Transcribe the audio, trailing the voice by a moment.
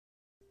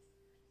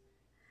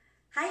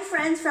Hi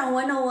friends from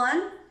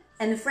 101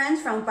 and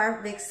friends from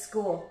Barb Vick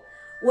School.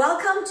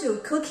 Welcome to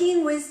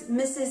Cooking with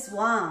Mrs.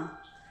 Wang.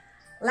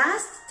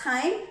 Last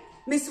time,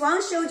 Miss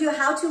Wang showed you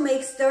how to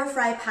make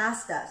stir-fry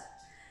pasta.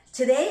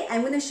 Today, I'm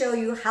going to show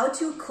you how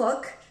to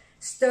cook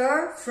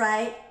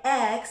stir-fried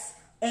eggs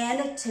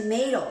and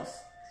tomatoes.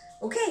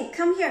 Okay,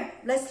 come here,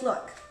 let's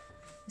look.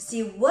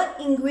 See what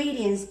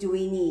ingredients do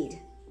we need.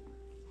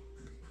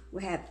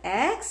 We have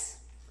eggs.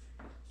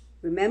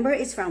 Remember,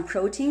 it's from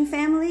protein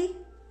family.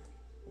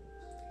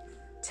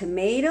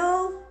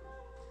 Tomato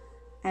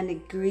and the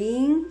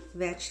green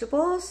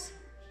vegetables.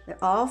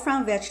 They're all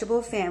from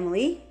vegetable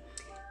family.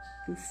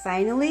 And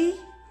finally,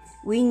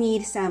 we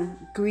need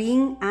some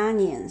green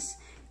onions.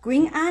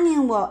 Green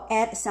onion will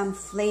add some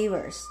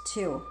flavors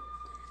too.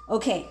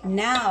 Okay,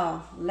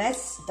 now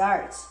let's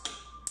start.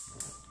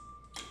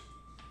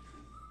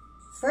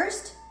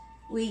 First,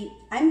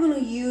 I'm going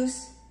to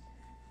use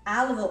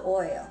olive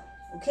oil.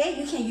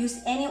 Okay, you can use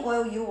any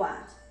oil you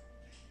want.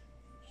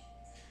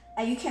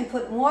 And you can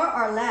put more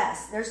or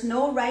less. There's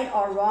no right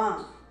or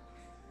wrong.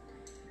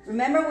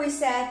 Remember we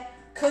said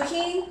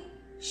cooking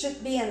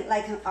should be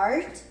like an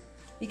art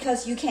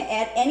because you can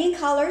add any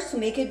colors to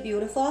make it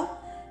beautiful,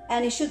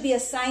 and it should be a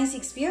science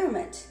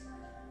experiment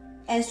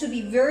and should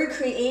be very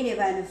creative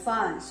and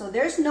fun. So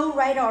there's no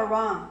right or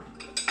wrong.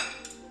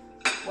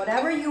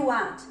 Whatever you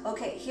want.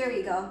 Okay, here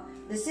you go.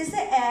 This is the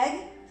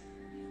egg.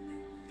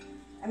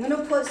 I'm going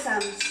to put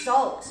some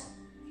salt.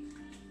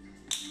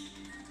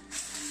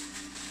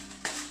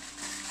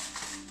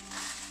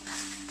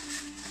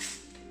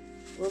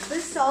 A little bit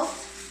of salt.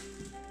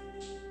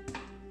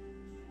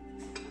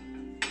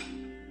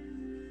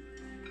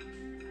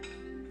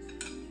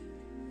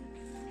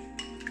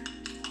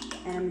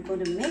 And I'm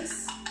going to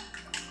mix.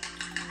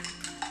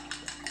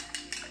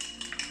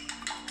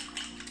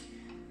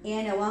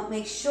 And I want to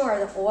make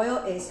sure the oil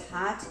is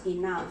hot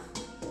enough.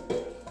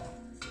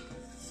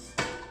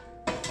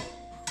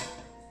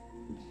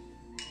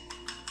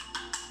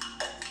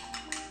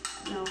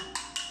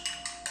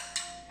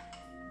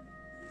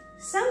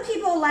 Some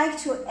people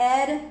like to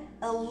add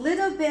a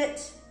little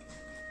bit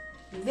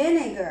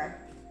vinegar.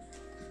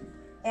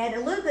 Add a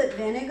little bit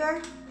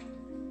vinegar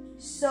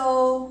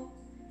so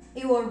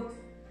it will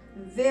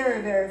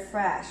very, very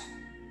fresh.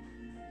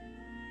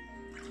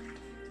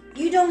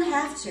 You don't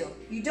have to.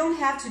 You don't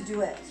have to do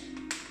it.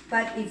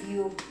 But if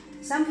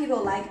some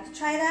people like to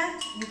try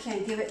that, you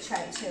can give it a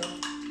try too.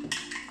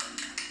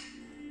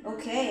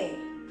 Okay.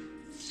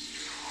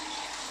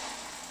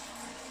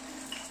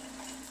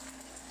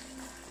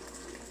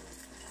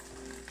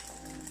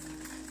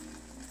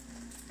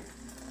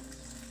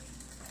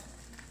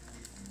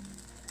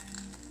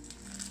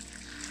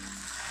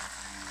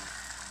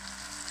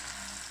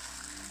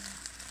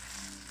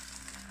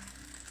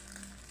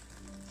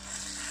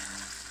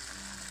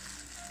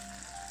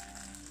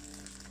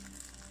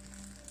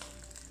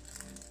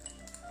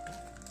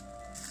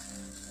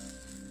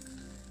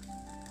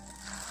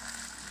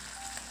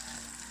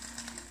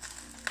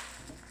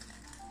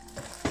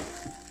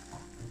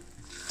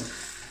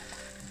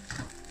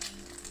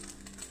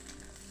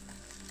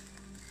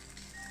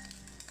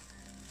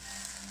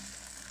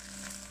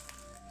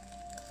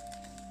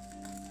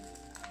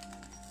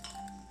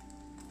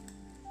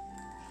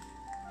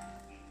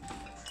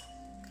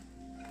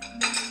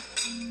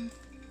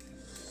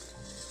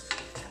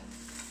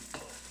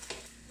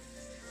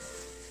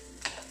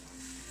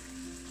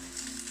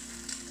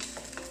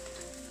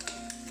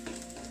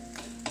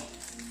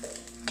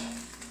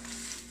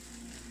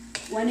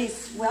 When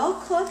it's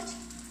well cooked,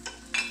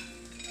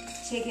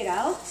 take it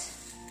out.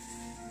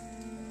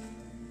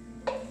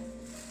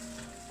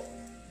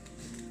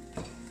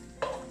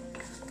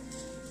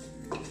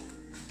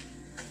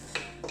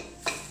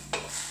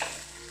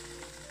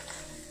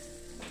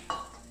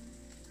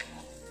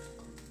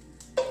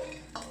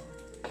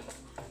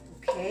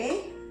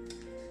 Okay,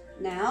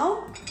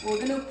 now we're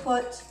going to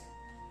put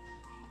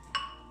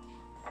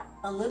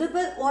a little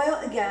bit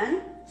oil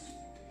again.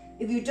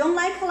 If you don't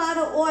like a lot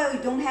of oil, you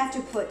don't have to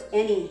put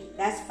any.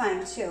 That's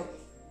fine too.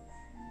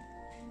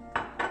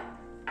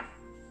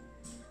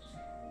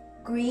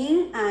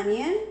 Green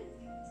onion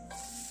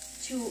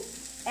to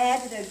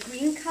add the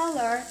green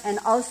color and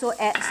also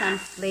add some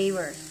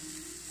flavor.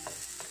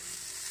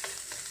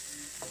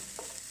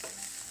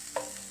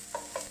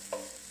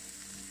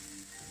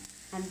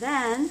 And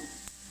then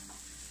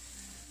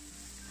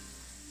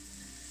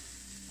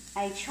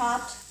I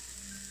chopped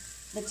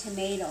the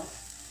tomato.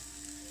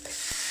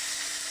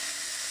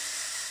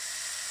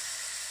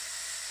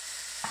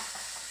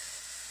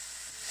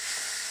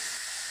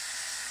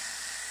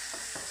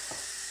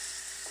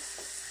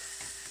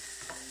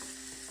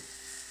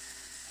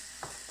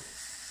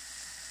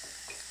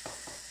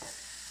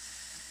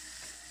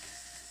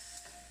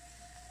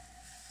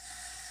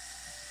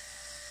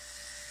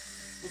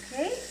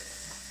 Okay,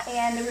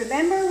 and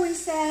remember we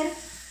said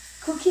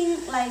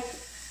cooking like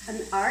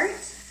an art.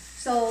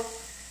 So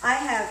I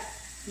have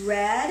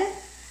red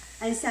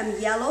and some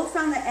yellow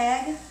from the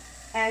egg,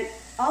 and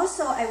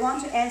also I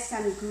want to add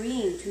some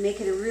green to make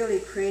it really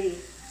pretty.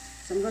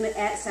 So I'm going to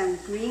add some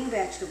green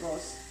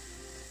vegetables.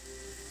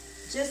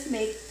 Just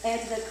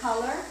add the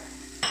color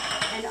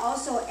and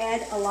also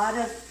add a lot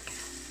of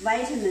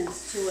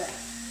vitamins to it.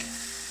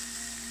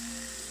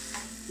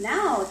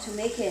 Now to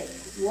make it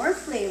more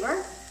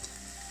flavor,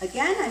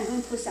 again I'm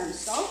going to put some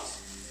salt.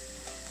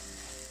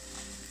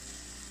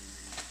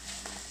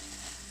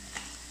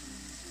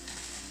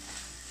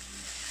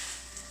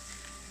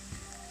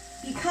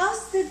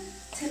 Because the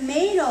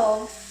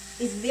tomato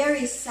is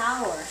very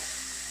sour,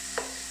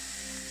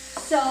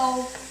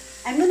 so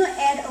I'm going to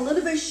add a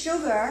little bit of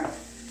sugar,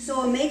 so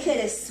it'll make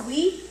it a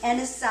sweet and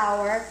a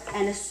sour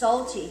and a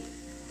salty.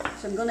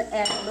 So I'm going to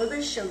add a little bit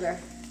of sugar.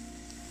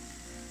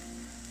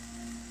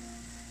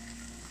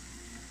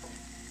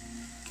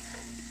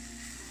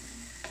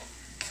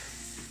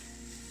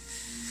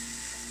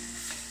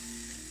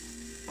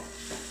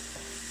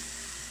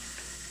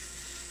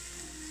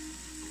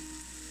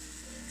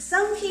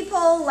 Some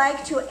people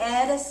like to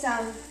add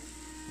some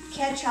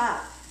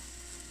ketchup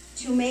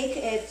to make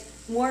it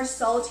more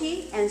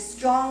salty and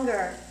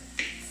stronger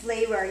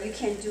flavor. You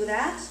can do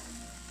that.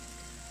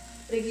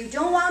 But if you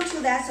don't want to,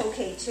 that's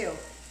okay too.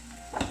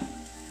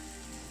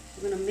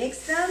 I'm going to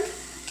mix them.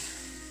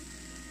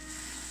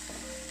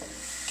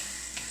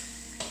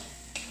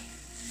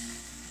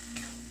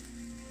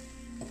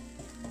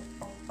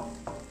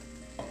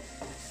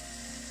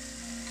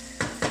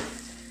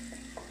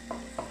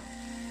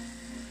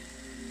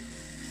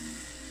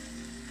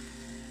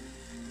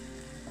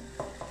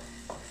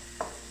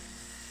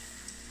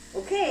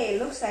 Okay,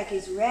 looks like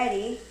it's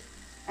ready.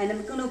 And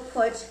I'm going to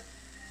put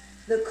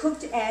the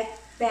cooked egg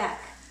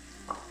back.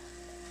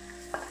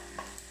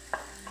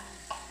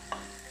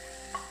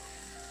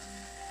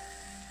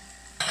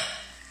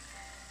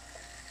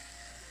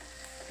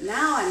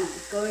 Now I'm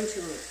going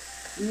to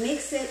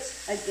mix it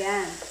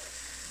again.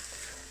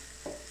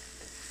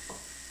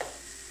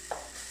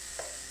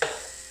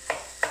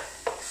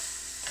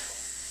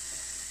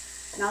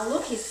 Now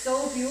look, it's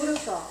so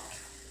beautiful.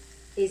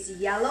 It's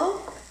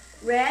yellow,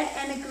 red,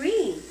 and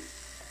green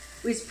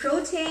with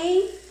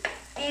protein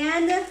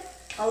and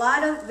a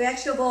lot of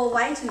vegetable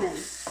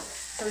vitamins.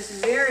 So it's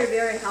very,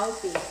 very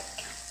healthy.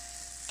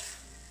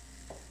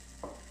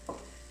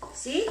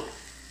 See?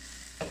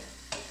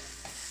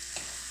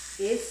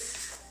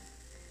 It's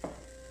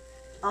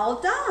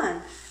all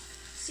done.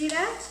 See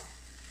that?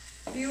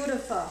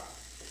 Beautiful.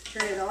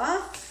 Turn it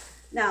off.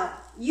 Now,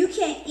 you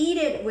can eat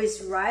it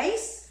with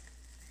rice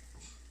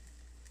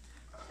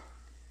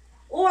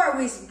or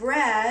with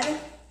bread.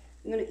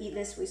 I'm going to eat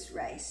this with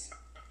rice.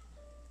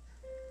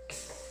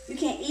 You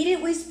can eat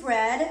it with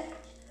bread,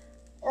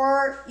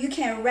 or you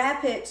can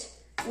wrap it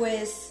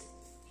with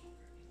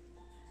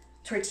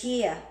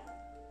tortilla.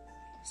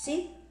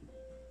 See?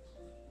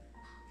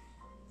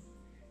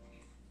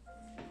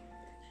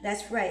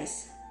 That's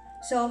rice.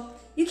 So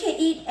you can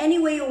eat any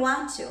way you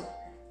want to.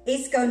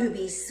 It's going to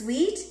be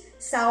sweet,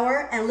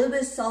 sour, and a little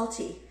bit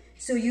salty.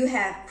 So you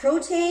have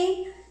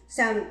protein,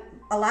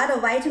 a lot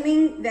of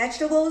vitamin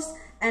vegetables,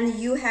 and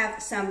you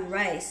have some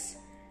rice.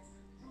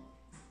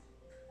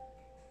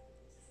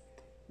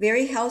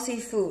 Very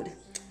healthy food.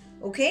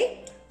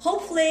 Okay?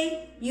 Hopefully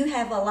you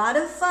have a lot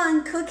of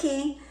fun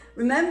cooking.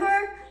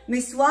 Remember,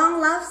 Miss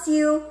Wang loves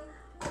you.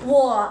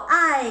 我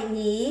爱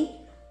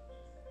你.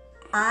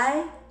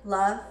 I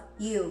love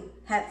you.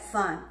 Have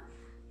fun.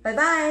 Bye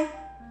bye.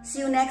 See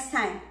you next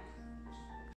time.